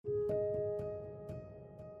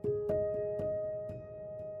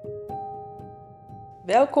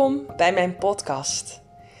Welkom bij mijn podcast.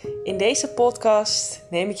 In deze podcast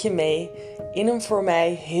neem ik je mee in een voor mij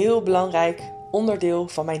heel belangrijk onderdeel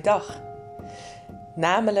van mijn dag.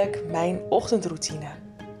 Namelijk mijn ochtendroutine.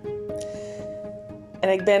 En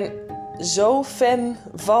ik ben zo fan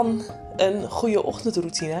van een goede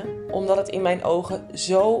ochtendroutine, omdat het in mijn ogen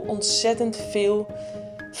zo ontzettend veel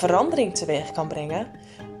verandering teweeg kan brengen.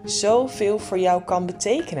 Zoveel voor jou kan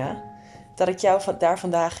betekenen, dat ik jou daar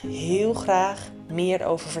vandaag heel graag meer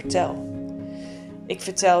over vertel. Ik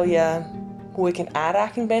vertel je hoe ik in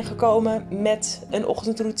aanraking ben gekomen met een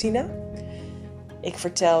ochtendroutine. Ik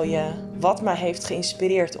vertel je wat mij heeft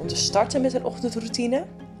geïnspireerd om te starten met een ochtendroutine.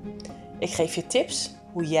 Ik geef je tips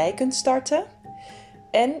hoe jij kunt starten.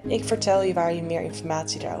 En ik vertel je waar je meer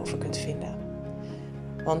informatie daarover kunt vinden.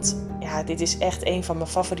 Want ja, dit is echt een van mijn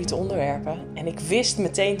favoriete onderwerpen. En ik wist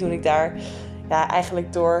meteen toen ik daar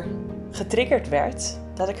eigenlijk door getriggerd werd,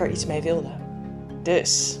 dat ik er iets mee wilde.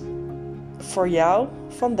 Dus voor jou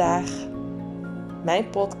vandaag mijn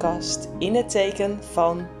podcast in het teken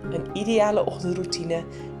van een ideale ochtendroutine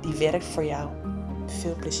die werkt voor jou.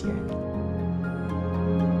 Veel plezier.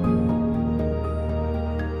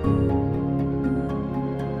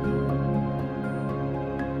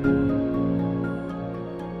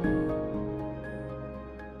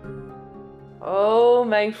 Oh,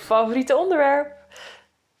 mijn favoriete onderwerp.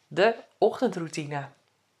 De ochtendroutine.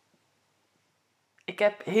 Ik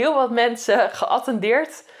heb heel wat mensen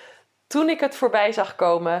geattendeerd toen ik het voorbij zag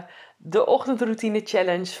komen. De ochtendroutine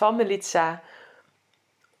challenge van Melissa.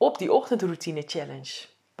 Op die ochtendroutine challenge.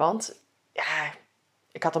 Want ja,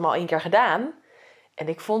 ik had hem al 1 keer gedaan. En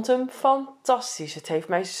ik vond hem fantastisch. Het heeft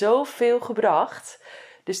mij zoveel gebracht.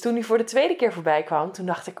 Dus toen hij voor de 2e keer voorbij kwam, toen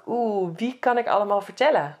dacht ik, wie kan ik allemaal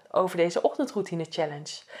vertellen over deze ochtendroutine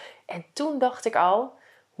challenge? En toen dacht ik al,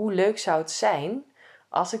 hoe leuk zou het zijn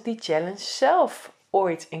als ik die challenge zelf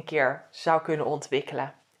ooit een keer zou kunnen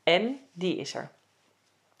ontwikkelen. En die is er.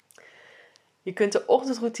 Je kunt de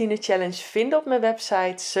ochtendroutine challenge vinden op mijn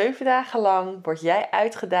website. 7 dagen lang word jij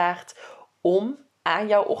uitgedaagd om aan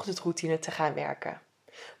jouw ochtendroutine te gaan werken.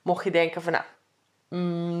 Mocht je denken van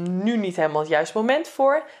nu niet helemaal het juiste moment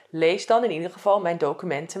voor, lees dan in ieder geval mijn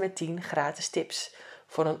documenten met 10 gratis tips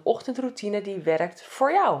voor een ochtendroutine die werkt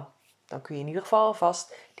voor jou. Dan kun je in ieder geval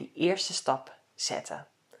alvast die eerste stap zetten.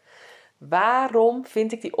 Waarom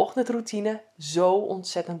vind ik die ochtendroutine zo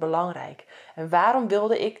ontzettend belangrijk? En waarom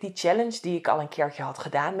wilde ik die challenge die ik al een keertje had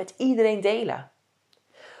gedaan met iedereen delen?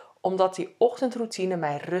 Omdat die ochtendroutine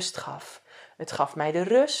mij rust gaf. Het gaf mij de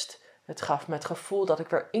rust. Het gaf me het gevoel dat ik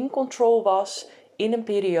weer in control was in een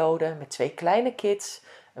periode met 2 kleine kids.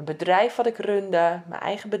 Een bedrijf wat ik runde, mijn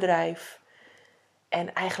eigen bedrijf.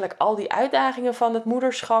 En eigenlijk al die uitdagingen van het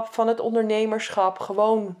moederschap, van het ondernemerschap.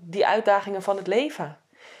 Gewoon die uitdagingen van het leven.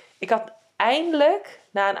 Ik had eindelijk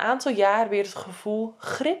na een aantal jaar weer het gevoel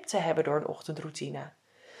grip te hebben door een ochtendroutine.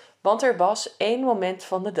 Want er was 1 moment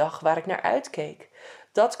van de dag waar ik naar uitkeek.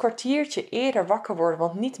 Dat kwartiertje eerder wakker worden,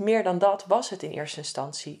 want niet meer dan dat was het in eerste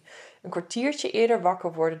instantie. Een kwartiertje eerder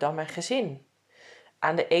wakker worden dan mijn gezin.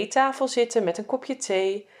 Aan de eettafel zitten met een kopje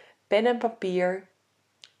thee, pen en papier.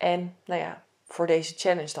 En voor deze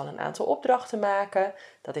challenge dan een aantal opdrachten maken.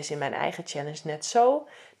 Dat is in mijn eigen challenge net zo.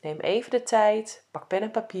 Neem even de tijd, pak pen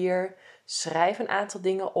en papier, schrijf een aantal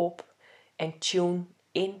dingen op en tune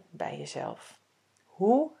in bij jezelf.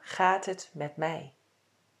 Hoe gaat het met mij?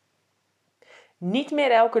 Niet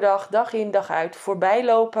meer elke dag, dag in, dag uit, voorbij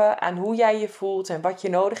lopen aan hoe jij je voelt en wat je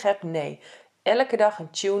nodig hebt. Nee, elke dag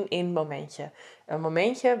een tune-in momentje. Een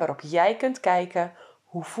momentje waarop jij kunt kijken,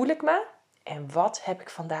 hoe voel ik me en wat heb ik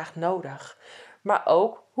vandaag nodig? Maar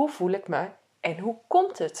ook, hoe voel ik me en hoe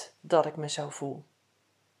komt het dat ik me zo voel?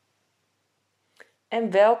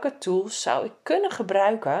 En welke tools zou ik kunnen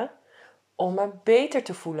gebruiken om me beter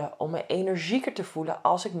te voelen, om me energieker te voelen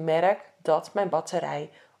als ik merk dat mijn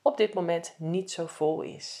batterij op dit moment niet zo vol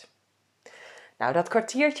is. Nou, dat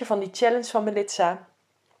kwartiertje van die challenge van Melissa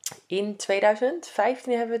in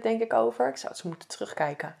 2015 hebben we het denk ik over. Ik zou het zo moeten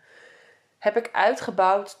terugkijken. Heb ik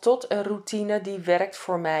uitgebouwd tot een routine die werkt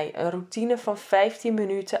voor mij. Een routine van 15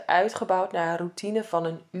 minuten uitgebouwd naar een routine van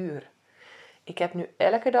 1 uur. Ik heb nu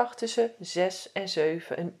elke dag tussen 6 en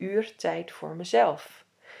 7 een uur tijd voor mezelf.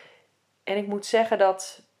 En ik moet zeggen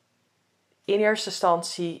dat in eerste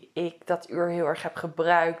instantie ik dat uur heel erg heb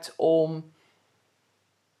gebruikt om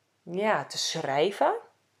te schrijven.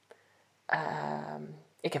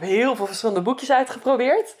 Ik heb heel veel verschillende boekjes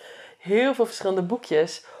uitgeprobeerd. Heel veel verschillende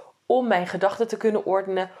boekjes om mijn gedachten te kunnen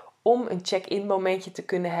ordenen. Om een check-in momentje te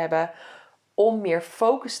kunnen hebben. Om meer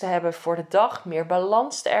focus te hebben voor de dag. Meer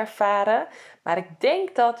balans te ervaren. Maar ik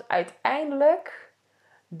denk dat uiteindelijk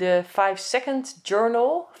de 5-second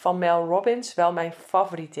journal van Mel Robbins wel mijn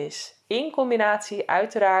favoriet is. In combinatie,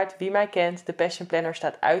 uiteraard, wie mij kent, de Passion Planner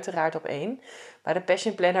staat uiteraard op 1. Maar de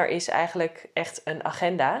Passion Planner is eigenlijk echt een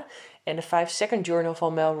agenda. En de 5-second journal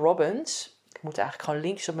van Mel Robbins, ik moet eigenlijk gewoon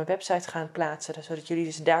linkjes op mijn website gaan plaatsen, zodat jullie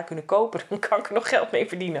dus daar kunnen kopen. Dan kan ik er nog geld mee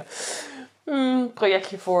verdienen.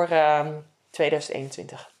 Projectje voor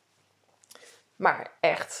 2021. Maar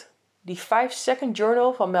echt, die 5-second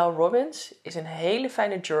journal van Mel Robbins is een hele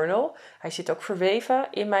fijne journal. Hij zit ook verweven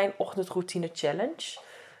in mijn ochtendroutine challenge.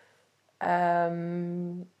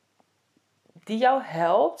 Die jou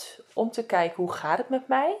helpt om te kijken, hoe gaat het met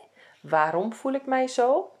mij? Waarom voel ik mij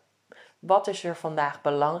zo? Wat is er vandaag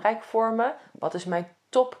belangrijk voor me? Wat is mijn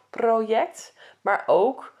topproject? Maar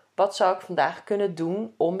ook, wat zou ik vandaag kunnen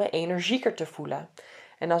doen om me energieker te voelen?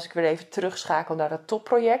 En als ik weer even terugschakel naar dat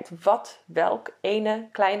topproject, welk ene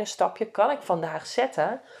kleine stapje kan ik vandaag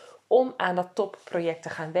zetten om aan dat topproject te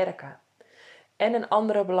gaan werken? En een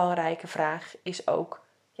andere belangrijke vraag is ook,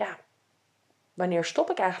 wanneer stop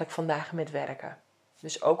ik eigenlijk vandaag met werken?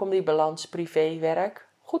 Dus ook om die balans privé-werk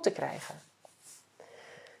goed te krijgen.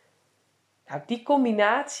 Nou, die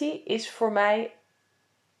combinatie heeft voor mij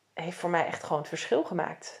echt gewoon het verschil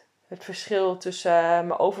gemaakt. Het verschil tussen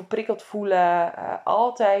me overprikkeld voelen,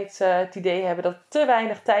 altijd het idee hebben dat te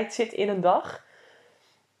weinig tijd zit in een dag,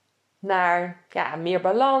 naar meer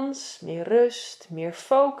balans, meer rust, meer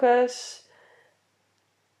focus.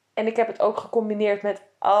 En ik heb het ook gecombineerd met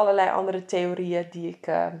allerlei andere theorieën die ik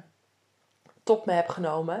tot me heb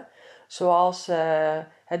genomen. Zoals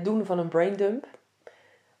het doen van een braindump.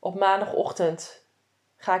 Op maandagochtend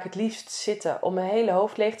ga ik het liefst zitten om mijn hele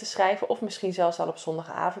hoofd leeg te schrijven. Of misschien zelfs al op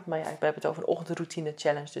zondagavond. Maar ik heb het over een ochtendroutine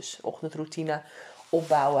challenge. Dus ochtendroutine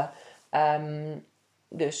opbouwen.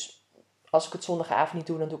 Dus als ik het zondagavond niet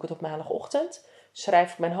doe, dan doe ik het op maandagochtend.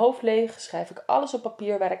 Schrijf ik mijn hoofd leeg. Schrijf ik alles op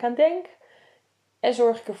papier waar ik aan denk. En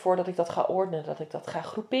zorg ik ervoor dat ik dat ga ordenen. Dat ik dat ga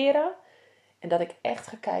groeperen. En dat ik echt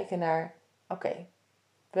ga kijken naar,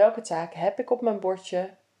 welke taken heb ik op mijn bordje?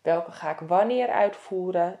 Welke ga ik wanneer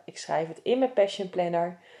uitvoeren? Ik schrijf het in mijn Passion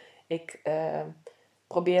Planner. Ik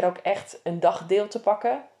probeer ook echt een dagdeel te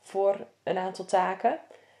pakken voor een aantal taken.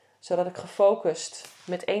 Zodat ik gefocust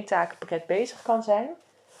met 1 takenpakket bezig kan zijn.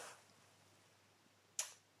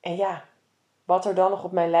 En wat er dan nog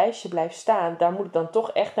op mijn lijstje blijft staan, daar moet ik dan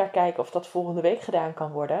toch echt naar kijken of dat volgende week gedaan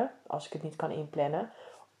kan worden. Als ik het niet kan inplannen.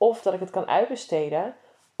 Of dat ik het kan uitbesteden.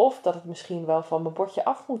 Of dat het misschien wel van mijn bordje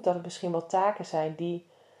af moet. Dat het misschien wel taken zijn die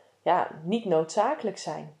niet noodzakelijk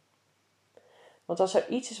zijn. Want als er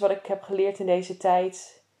iets is wat ik heb geleerd in deze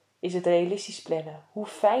tijd, is het realistisch plannen. Hoe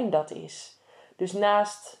fijn dat is. Dus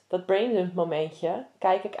naast dat braindump momentje,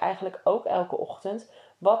 kijk ik eigenlijk ook elke ochtend,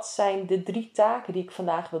 wat zijn de 3 taken die ik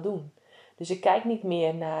vandaag wil doen? Dus ik kijk niet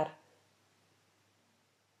meer naar,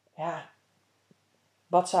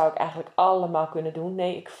 wat zou ik eigenlijk allemaal kunnen doen?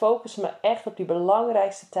 Nee, ik focus me echt op die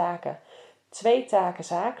belangrijkste taken. 2 taken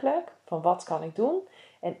zakelijk, van wat kan ik doen?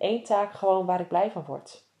 En 1 taak gewoon waar ik blij van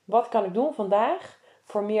word. Wat kan ik doen vandaag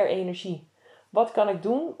voor meer energie? Wat kan ik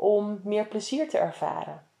doen om meer plezier te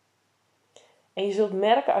ervaren? En je zult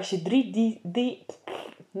merken als je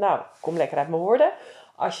kom lekker uit mijn woorden.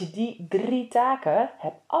 Als je die 3 taken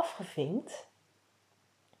hebt afgevinkt,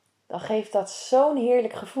 dan geeft dat zo'n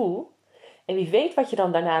heerlijk gevoel. En wie weet wat je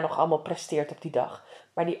dan daarna nog allemaal presteert op die dag.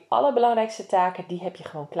 Maar die allerbelangrijkste taken, die heb je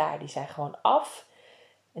gewoon klaar. Die zijn gewoon af.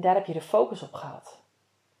 En daar heb je de focus op gehad.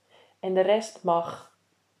 En de rest mag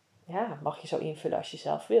je zo invullen als je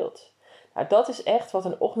zelf wilt. Nou, dat is echt wat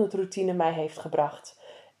een ochtendroutine mij heeft gebracht.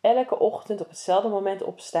 Elke ochtend op hetzelfde moment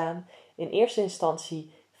opstaan. In eerste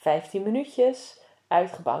instantie 15 minuutjes.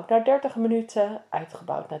 Uitgebouwd naar 30 minuten.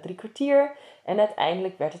 Uitgebouwd naar 3 kwartier. En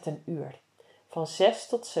uiteindelijk werd het een uur. Van 6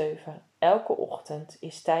 tot 7. Elke ochtend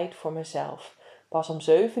is tijd voor mezelf. Pas om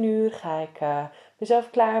 7 uur ga ik mezelf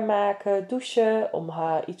klaarmaken, douchen, om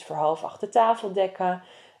iets voor 7:30 de tafel dekken,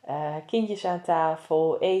 kindjes aan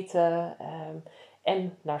tafel, eten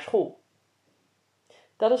en naar school.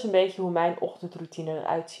 Dat is een beetje hoe mijn ochtendroutine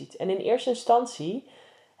eruit ziet. En in eerste instantie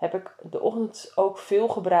heb ik de ochtend ook veel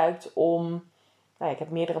gebruikt om, ik heb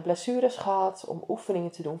meerdere blessures gehad, om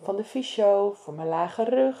oefeningen te doen van de fysio, voor mijn lage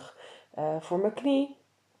rug, voor mijn knie.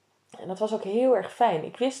 En dat was ook heel erg fijn.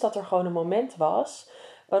 Ik wist dat er gewoon een moment was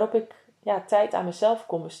waarop ik tijd aan mezelf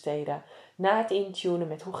kon besteden. Na het intunen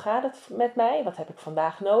met hoe gaat het met mij? Wat heb ik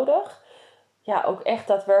vandaag nodig? Ook echt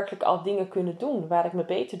daadwerkelijk al dingen kunnen doen waar ik me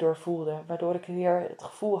beter door voelde. Waardoor ik weer het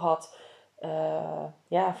gevoel had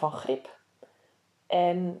van grip.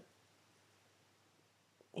 En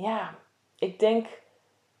ik denk,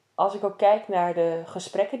 als ik ook kijk naar de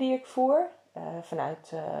gesprekken die ik voer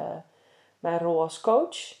vanuit mijn rol als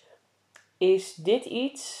coach, is dit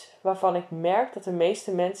iets waarvan ik merk dat de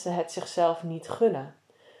meeste mensen het zichzelf niet gunnen.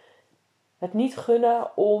 Het niet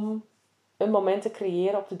gunnen om een moment te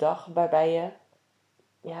creëren op de dag waarbij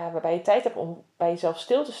je tijd hebt om bij jezelf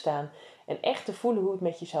stil te staan. En echt te voelen hoe het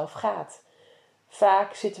met jezelf gaat.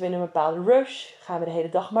 Vaak zitten we in een bepaalde rush, gaan we de hele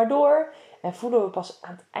dag maar door. En voelen we pas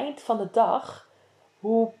aan het eind van de dag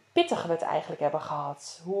hoe pittig we het eigenlijk hebben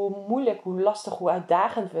gehad. Hoe moeilijk, hoe lastig, hoe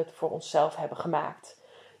uitdagend we het voor onszelf hebben gemaakt.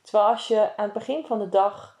 Terwijl als je aan het begin van de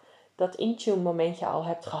dag dat intune momentje al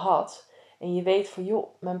hebt gehad. En je weet van joh,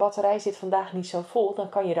 mijn batterij zit vandaag niet zo vol. Dan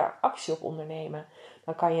kan je daar actie op ondernemen.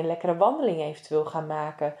 Dan kan je een lekkere wandeling eventueel gaan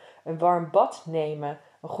maken. Een warm bad nemen.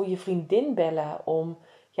 Een goede vriendin bellen om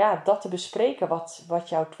dat te bespreken wat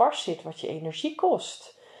jou dwars zit. Wat je energie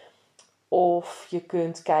kost. Of je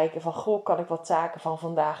kunt kijken van, goh, kan ik wat taken van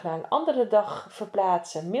vandaag naar een andere dag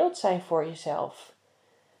verplaatsen? Mild zijn voor jezelf.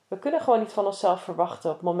 We kunnen gewoon niet van onszelf verwachten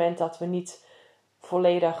op het moment dat we niet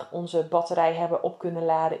volledig onze batterij hebben op kunnen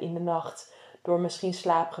laden in de nacht. Door misschien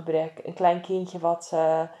slaapgebrek, een klein kindje wat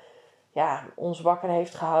ons wakker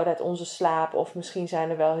heeft gehouden uit onze slaap. Of misschien zijn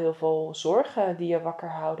er wel heel veel zorgen die je wakker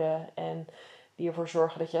houden. En die ervoor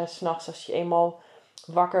zorgen dat je 's nachts, als je eenmaal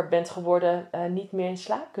wakker bent geworden, niet meer in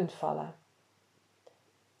slaap kunt vallen.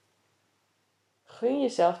 Gun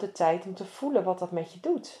jezelf de tijd om te voelen wat dat met je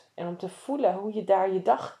doet. En om te voelen hoe je daar je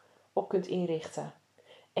dag op kunt inrichten.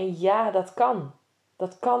 En ja, dat kan.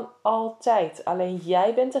 Dat kan altijd. Alleen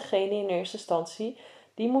jij bent degene in eerste instantie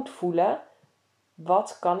die moet voelen,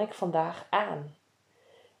 wat kan ik vandaag aan?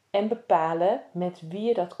 En bepalen met wie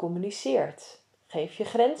je dat communiceert. Geef je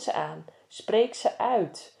grenzen aan. Spreek ze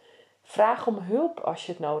uit. Vraag om hulp als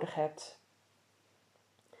je het nodig hebt.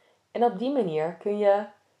 En op die manier kun je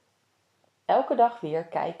elke dag weer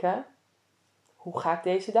kijken, hoe ga ik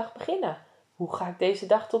deze dag beginnen? Hoe ga ik deze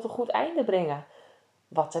dag tot een goed einde brengen?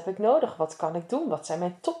 Wat heb ik nodig? Wat kan ik doen? Wat zijn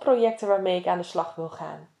mijn topprojecten waarmee ik aan de slag wil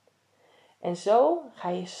gaan? En zo ga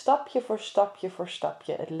je stapje voor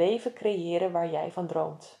stapje het leven creëren waar jij van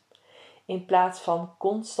droomt. In plaats van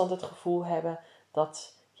constant het gevoel hebben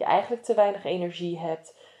dat je eigenlijk te weinig energie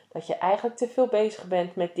hebt. Dat je eigenlijk te veel bezig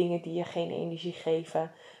bent met dingen die je geen energie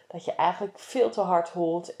geven. Dat je eigenlijk veel te hard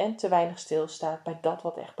holt en te weinig stilstaat bij dat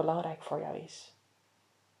wat echt belangrijk voor jou is.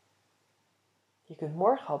 Je kunt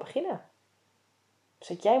morgen al beginnen.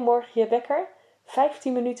 Zet jij morgen je wekker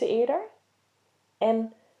 15 minuten eerder?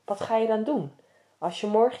 En wat ga je dan doen als je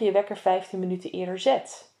morgen je wekker 15 minuten eerder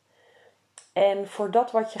zet? En voor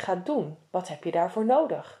dat wat je gaat doen, wat heb je daarvoor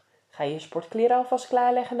nodig? Ga je je sportkleren alvast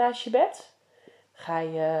klaarleggen naast je bed? Ga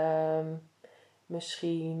je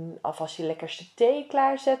misschien alvast je lekkerste thee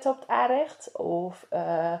klaarzetten op het aanrecht? Of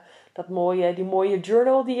die mooie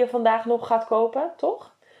journal die je vandaag nog gaat kopen,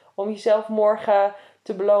 toch? Om jezelf morgen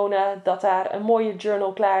te belonen dat daar een mooie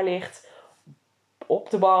journal klaar ligt. Op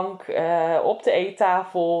de bank, op de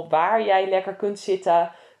eettafel, waar jij lekker kunt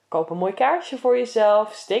zitten. Koop een mooi kaarsje voor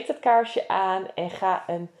jezelf. Steek dat kaarsje aan en ga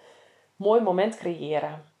een mooi moment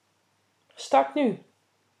creëren. Start nu.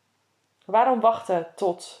 Waarom wachten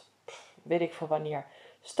tot weet ik veel wanneer?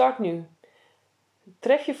 Start nu.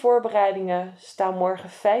 Tref je voorbereidingen. Sta morgen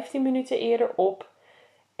 15 minuten eerder op.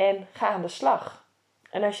 En ga aan de slag.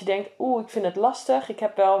 En als je denkt, ik vind het lastig. Ik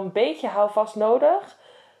heb wel een beetje houvast nodig.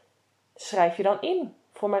 Schrijf je dan in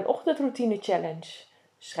voor mijn ochtendroutine challenge.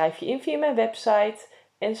 Schrijf je in via mijn website.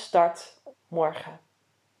 En start morgen.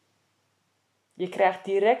 Je krijgt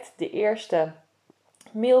direct de eerste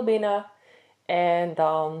mail binnen. En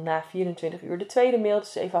dan na 24 uur de tweede mail.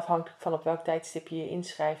 Dus even afhankelijk van op welk tijdstip je je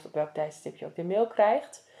inschrijft. Op welk tijdstip je ook de mail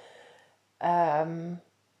krijgt.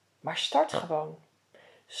 Maar start gewoon.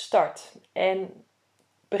 Start. En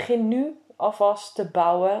begin nu alvast te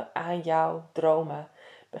bouwen aan jouw dromen.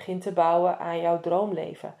 Begin te bouwen aan jouw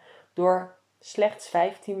droomleven. Door slechts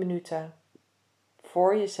 15 minuten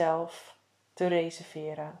voor jezelf te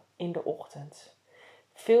reserveren in de ochtend.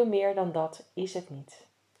 Veel meer dan dat is het niet.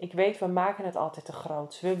 Ik weet, we maken het altijd te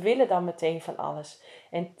groot. We willen dan meteen van alles.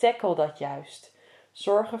 En tackle dat juist.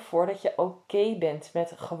 Zorg ervoor dat je oké bent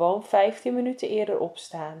met gewoon 15 minuten eerder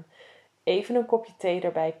opstaan. Even een kopje thee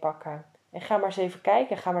erbij pakken. En ga maar eens even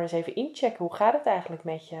kijken. Ga maar eens even inchecken. Hoe gaat het eigenlijk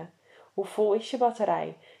met je? Hoe vol is je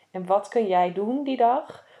batterij? En wat kun jij doen die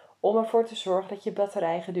dag om ervoor te zorgen dat je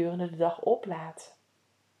batterij gedurende de dag oplaadt?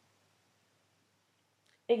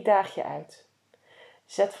 Ik daag je uit.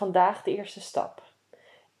 Zet vandaag de eerste stap.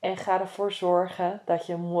 En ga ervoor zorgen dat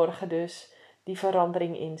je morgen dus die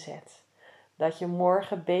verandering inzet. Dat je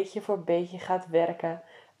morgen beetje voor beetje gaat werken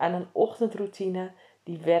aan een ochtendroutine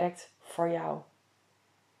die werkt voor jou.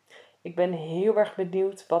 Ik ben heel erg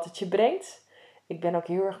benieuwd wat het je brengt. Ik ben ook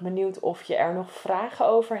heel erg benieuwd of je er nog vragen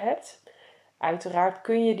over hebt. Uiteraard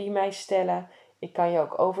kun je die mij stellen. Ik kan je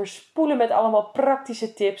ook overspoelen met allemaal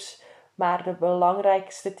praktische tips. Maar de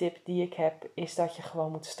belangrijkste tip die ik heb is dat je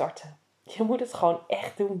gewoon moet starten. Je moet het gewoon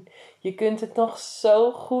echt doen. Je kunt het nog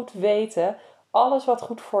zo goed weten. Alles wat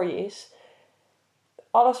goed voor je is.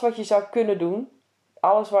 Alles wat je zou kunnen doen.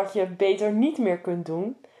 Alles wat je beter niet meer kunt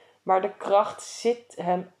doen. Maar de kracht zit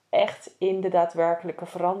hem echt in de daadwerkelijke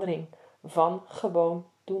verandering. Van gewoon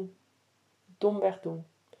doen. Domweg doen.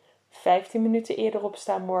 15 minuten eerder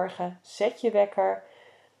opstaan morgen. Zet je wekker.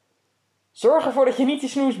 Zorg ervoor dat je niet die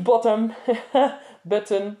snooze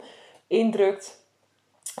button indrukt.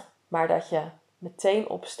 Maar dat je meteen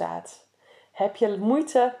opstaat. Heb je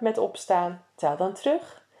moeite met opstaan? Tel dan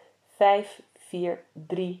terug. 5, 4,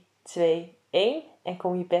 3, 2, 1 en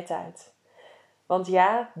kom je bed uit. Want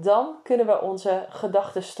ja, dan kunnen we onze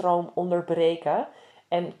gedachtenstroom onderbreken.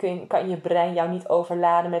 En kan je brein jou niet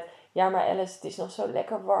overladen met... Ja, maar Alice, het is nog zo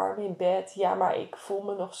lekker warm in bed. Ja, maar ik voel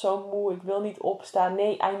me nog zo moe. Ik wil niet opstaan.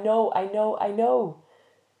 Nee, I know.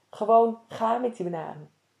 Gewoon ga met die banaan.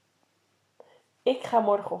 Ik ga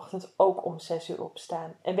morgenochtend ook om 6 uur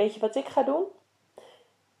opstaan. En weet je wat ik ga doen?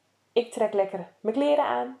 Ik trek lekker mijn kleren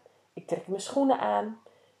aan. Ik trek mijn schoenen aan.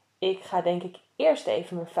 Ik ga denk ik eerst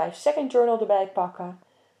even mijn 5-second journal erbij pakken.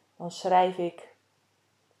 Dan schrijf ik...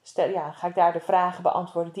 ga ik daar de vragen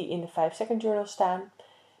beantwoorden die in de 5-second journal staan.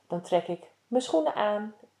 Dan trek ik mijn schoenen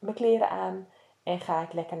aan, mijn kleren aan en ga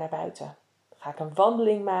ik lekker naar buiten. Ga ik een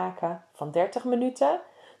wandeling maken van 30 minuten.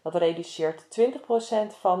 Dat reduceert 20%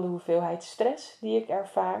 van de hoeveelheid stress die ik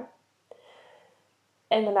ervaar.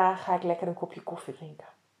 En daarna ga ik lekker een kopje koffie drinken.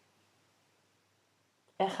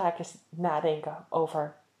 En ga ik eens nadenken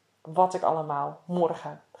over wat ik allemaal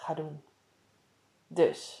morgen ga doen.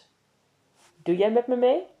 Dus, doe jij met me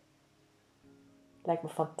mee? Lijkt me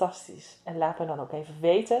fantastisch. En laat me dan ook even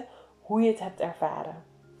weten hoe je het hebt ervaren.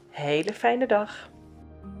 Hele fijne dag.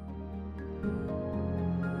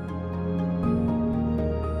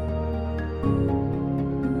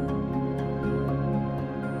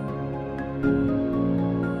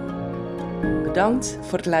 Bedankt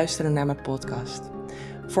voor het luisteren naar mijn podcast.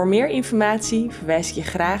 Voor meer informatie verwijs ik je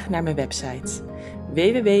graag naar mijn website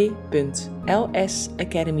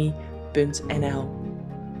www.lsacademy.nl.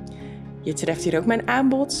 Je treft hier ook mijn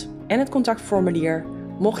aanbod en het contactformulier.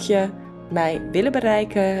 Mocht je mij willen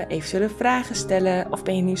bereiken, eventuele vragen stellen of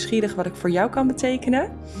ben je nieuwsgierig wat ik voor jou kan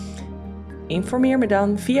betekenen? Informeer me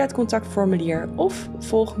dan via het contactformulier of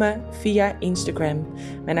volg me via Instagram.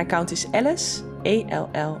 Mijn account is Alice,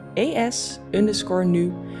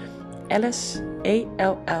 ALLES_nu. Alice,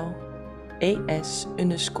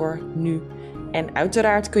 ALLES_nu. En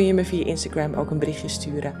uiteraard kun je me via Instagram ook een berichtje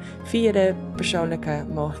sturen. Via de persoonlijke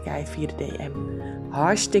mogelijkheid, via de DM.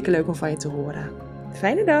 Hartstikke leuk om van je te horen.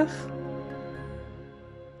 Fijne dag!